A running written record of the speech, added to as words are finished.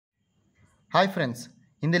Hi friends,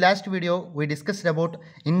 in the last video we discussed about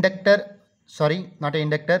resistor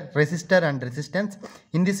and resistance.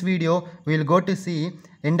 In this video we will go to see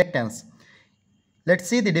inductance. Let's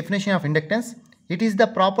see the definition of inductance. It is the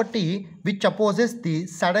property which opposes the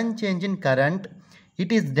sudden change in current.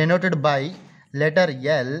 It is denoted by letter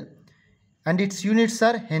L and its units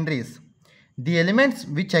are henries. The elements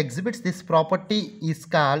which exhibits this property is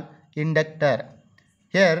called inductor.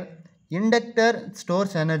 Here, inductor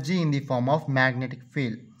stores energy in the form of magnetic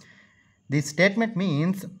field. This statement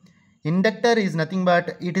means inductor is nothing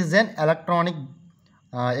but it is an electronic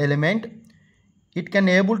element. It can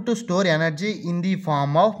able to store energy in the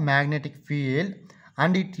form of magnetic field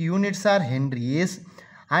and its units are henries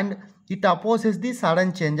and it opposes the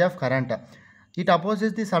sudden change of current. It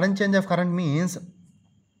opposes the sudden change of current means,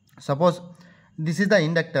 suppose this is the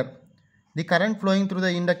inductor. The current flowing through the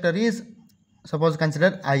inductor is, suppose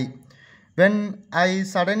consider I. When I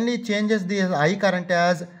suddenly changes the I current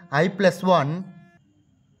as I plus 1,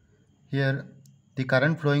 here the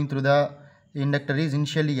current flowing through the inductor is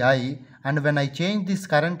initially I, and when I change this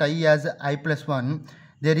current I as I plus 1,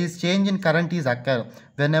 there is change in current is occur.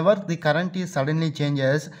 Whenever the current is suddenly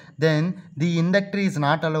changes, then the inductor is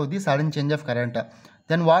not allow the sudden change of current.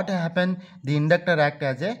 Then what happen? The inductor act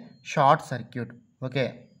as a short circuit.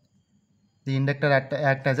 Okay. The inductor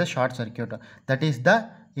act as a short circuit. That is the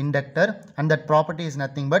inductor, and that property is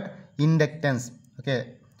nothing but inductance.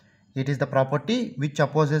 Okay. It is the property which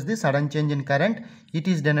opposes the sudden change in current. It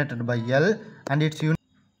is denoted by L and its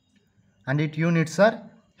units are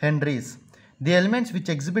henries. The elements which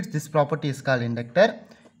exhibits this property is called inductor.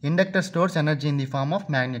 Inductor stores energy in the form of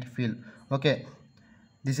magnetic field. Okay.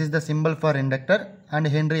 This is the symbol for inductor and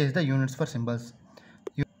henry is the units for symbols.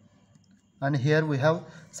 And here we have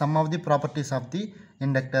some of the properties of the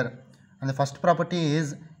inductor. And the first property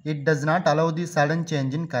is it does not allow the sudden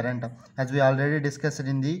change in current. As we already discussed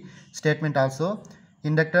in the statement also,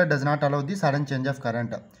 inductor does not allow the sudden change of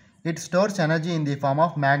current. It stores energy in the form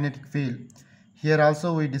of magnetic field. Here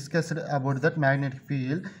also we discussed about that magnetic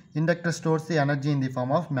field. Inductor stores the energy in the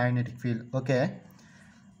form of magnetic field. Okay.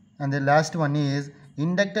 And the last one is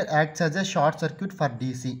inductor acts as a short circuit for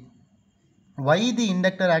DC. Why the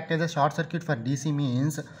inductor acts as a short circuit for DC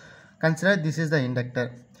means, consider this is the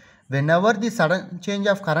inductor. Whenever the sudden change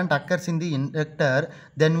of current occurs in the inductor,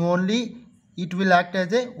 then only it will act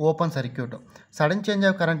as a open circuit. Sudden change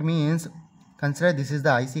of current means, consider this is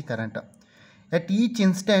the IC current. At each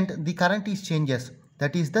instant the current is changes.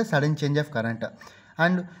 That is the sudden change of current.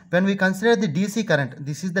 And when we consider the DC current,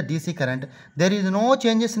 this is the DC current, there is no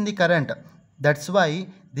changes in the current. That's why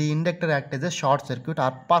the inductor acts as a short circuit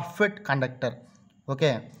or perfect conductor.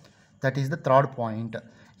 Okay, that is the third point.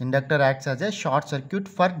 Inductor acts as a short circuit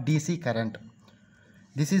for DC current.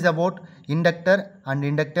 This is about inductor and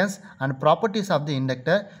inductance and properties of the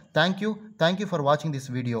inductor. Thank you for watching this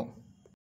video.